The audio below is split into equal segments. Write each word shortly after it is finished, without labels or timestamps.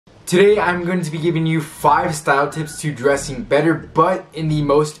Today I'm going to be giving you 5 style tips to dressing better but in the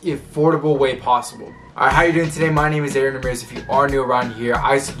most affordable way possible. Alright, how you doing today? My name is Aaron Ramirez. If you are new around here,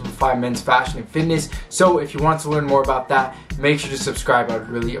 I simplify men's fashion and fitness. So if you want to learn more about that, make sure to subscribe. I would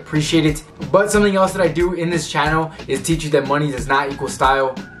really appreciate it. But something else that I do in this channel is teach you that money does not equal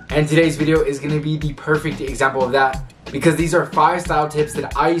style. And today's video is going to be the perfect example of that, because these are 5 style tips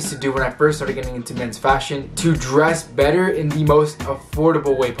that I used to do when I first started getting into men's fashion to dress better in the most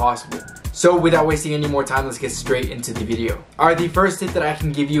affordable way possible. So without wasting any more time, let's get straight into the video. Alright, the first tip that I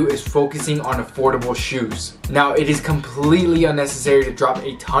can give you is focusing on affordable shoes. Now, it is completely unnecessary to drop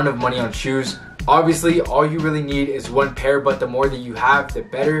a ton of money on shoes. Obviously, all you really need is one pair, but the more that you have, the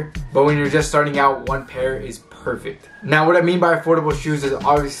better. But when you're just starting out, one pair is perfect. Now, what I mean by affordable shoes is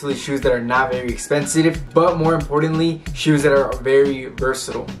obviously shoes that are not very expensive, but more importantly, shoes that are very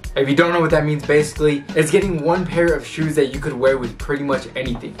versatile. If you don't know what that means, basically, it's getting one pair of shoes that you could wear with pretty much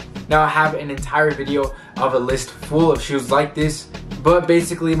anything. Now, I have an entire video of a list full of shoes like this, but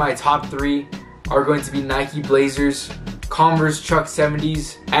basically my top 3 are going to be Nike Blazers, Converse Chuck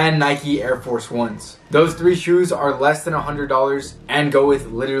 70s, and Nike Air Force 1s. Those 3 shoes are less than $100 and go with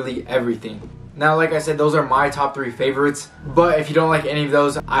literally everything. Now, like I said, those are my top 3 favorites, but if you don't like any of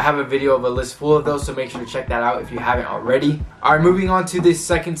those, I have a video of a list full of those, so make sure to check that out if you haven't already. Alright, moving on to this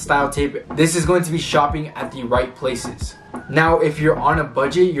second style tip. This is going to be shopping at the right places. Now, if you're on a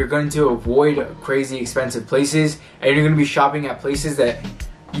budget, you're going to avoid crazy expensive places, and you're going to be shopping at places that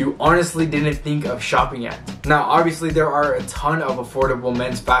you honestly didn't think of shopping at. Now, obviously, there are a ton of affordable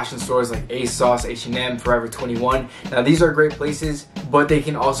men's fashion stores like ASOS, H&M, Forever 21. Now, these are great places, but they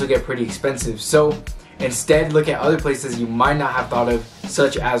can also get pretty expensive. So instead, look at other places you might not have thought of,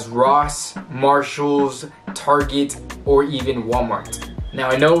 such as Ross, Marshalls, Target, or even Walmart.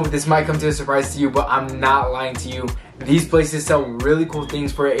 Now, I know this might come to a surprise to you, but I'm not lying to you. These places sell really cool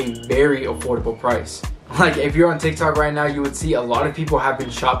things for a very affordable price. Like, if you're on TikTok right now, you would see a lot of people have been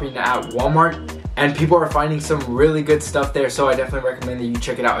shopping at Walmart, and people are finding some really good stuff there, so I definitely recommend that you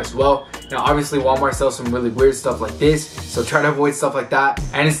check it out as well. Now, obviously, Walmart sells some really weird stuff like this, so try to avoid stuff like that,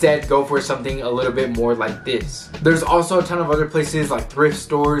 and instead go for something a little bit more like this. There's also a ton of other places like thrift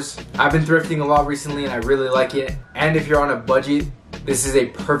stores. I've been thrifting a lot recently, and I really like it. And if you're on a budget, this is a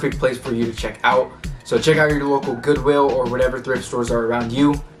perfect place for you to check out. So check out your local Goodwill or whatever thrift stores are around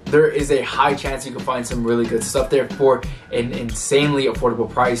you. There is a high chance you can find some really good stuff there for an insanely affordable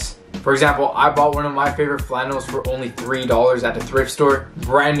price. For example, I bought one of my favorite flannels for only $3 at the thrift store.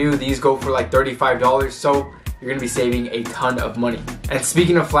 Brand new, these go for like $35, so you're gonna be saving a ton of money. And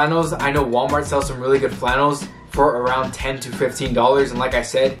speaking of flannels, I know Walmart sells some really good flannels for around $10 to $15, and like I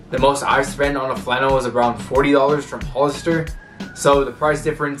said, the most I've spent on a flannel was around $40 from Hollister. So the price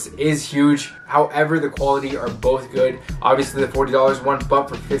difference is huge. However, the quality are both good. Obviously the $40 one, but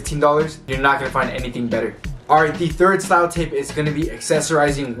for $15, you're not gonna find anything better. Alright, the third style tip is gonna be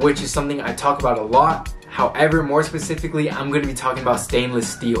accessorizing, which is something I talk about a lot. However, more specifically, I'm gonna be talking about stainless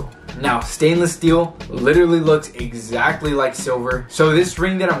steel. Now, stainless steel literally looks exactly like silver. So this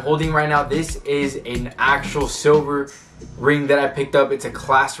ring that I'm holding right now, this is an actual silver ring that I picked up. It's a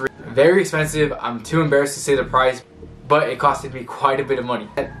class ring. Very expensive. I'm too embarrassed to say the price, but it costed me quite a bit of money.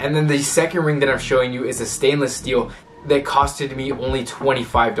 And then the second ring that I'm showing you is a stainless steel that costed me only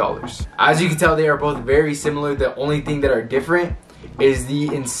 $25. As you can tell, they are both very similar. The only thing that are different is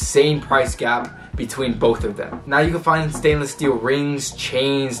the insane price gap between both of them. Now, you can find stainless steel rings,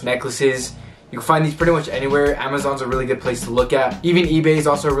 chains, necklaces. You can find these pretty much anywhere. Amazon's a really good place to look at. Even eBay is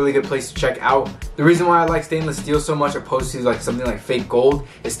also a really good place to check out. The reason why I like stainless steel so much opposed to like something like fake gold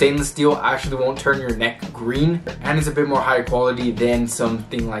is stainless steel actually won't turn your neck green, and it's a bit more high quality than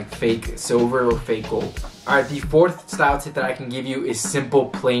something like fake silver or fake gold. Alright, the fourth style tip that I can give you is simple,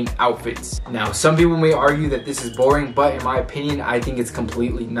 plain outfits. Now, some people may argue that this is boring, but in my opinion, I think it's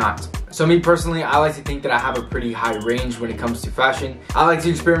completely not. So me personally, I like to think that I have a pretty high range when it comes to fashion. I like to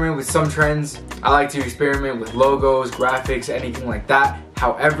experiment with some trends. I like to experiment with logos, graphics, anything like that.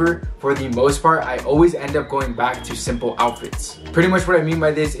 However, for the most part, I always end up going back to simple outfits. Pretty much what I mean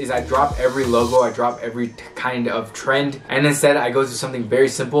by this is I drop every logo, I drop every kind of trend, and instead I go to something very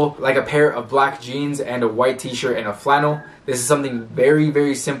simple, like a pair of black jeans and a white t-shirt and a flannel. This is something very,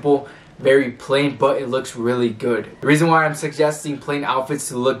 very simple, very plain, but it looks really good. The reason why I'm suggesting plain outfits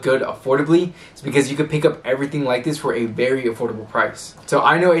to look good affordably is because you could pick up everything like this for a very affordable price. So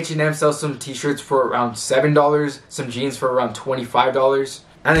I know H&M sells some t-shirts for around $7, some jeans for around $25.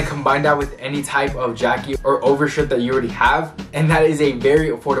 and then combine that with any type of jacket or overshirt that you already have, and that is a very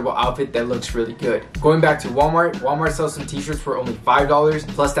affordable outfit that looks really good. Going back to Walmart, Walmart sells some t-shirts for only $5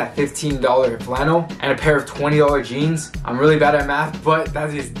 plus that $15 flannel and a pair of $20 jeans. I'm really bad at math, but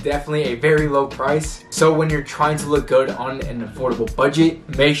that is definitely a very low price. So when you're trying to look good on an affordable budget,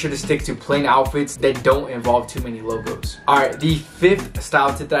 make sure to stick to plain outfits that don't involve too many logos. Alright, the fifth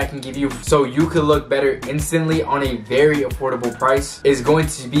style tip that I can give you so you could look better instantly on a very affordable price is going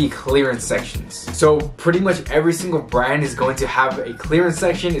to be clearance sections. So pretty much every single brand is going to have a clearance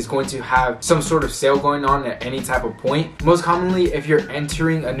section, is going to have some sort of sale going on at any type of point. Most commonly, if you're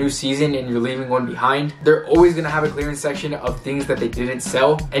entering a new season and you're leaving one behind, they're always going to have a clearance section of things that they didn't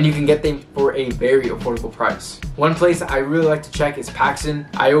sell, and you can get them for a very affordable price. One place I really like to check is PacSun.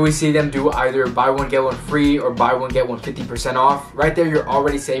 I always see them do either buy one get one free or buy one get one 50% off. Right there, you're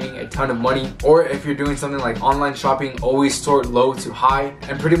already saving a ton of money. Or if you're doing something like online shopping, always sort low to high,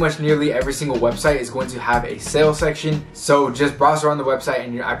 and pretty much nearly every single website is going to have a sale section. So just browse around the website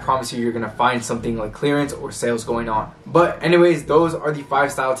and I promise you, you're gonna find something like clearance or sales going on. But anyways, those are the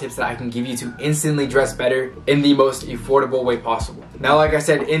 5 style tips that I can give you to instantly dress better in the most affordable way possible. Now, like I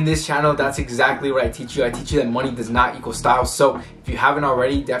said, in this channel, that's exactly what I teach you. I teach you that money does not equal style. So if you haven't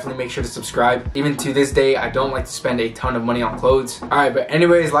already, definitely make sure to subscribe. Even to this day, I don't like to spend a ton of money on clothes. Alright, but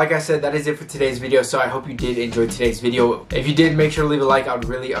anyways, like I said, that is it for today's video. So I hope you did enjoy today's video. If you did, make sure to leave a like. I would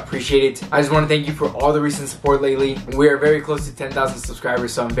really appreciate it. I just want to thank you for all the recent support lately. We are very close to 10,000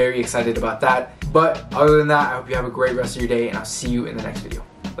 subscribers, so I'm very excited about that. But other than that, I hope you have a great rest of your day, and I'll see you in the next video.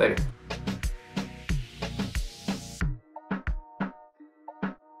 Later.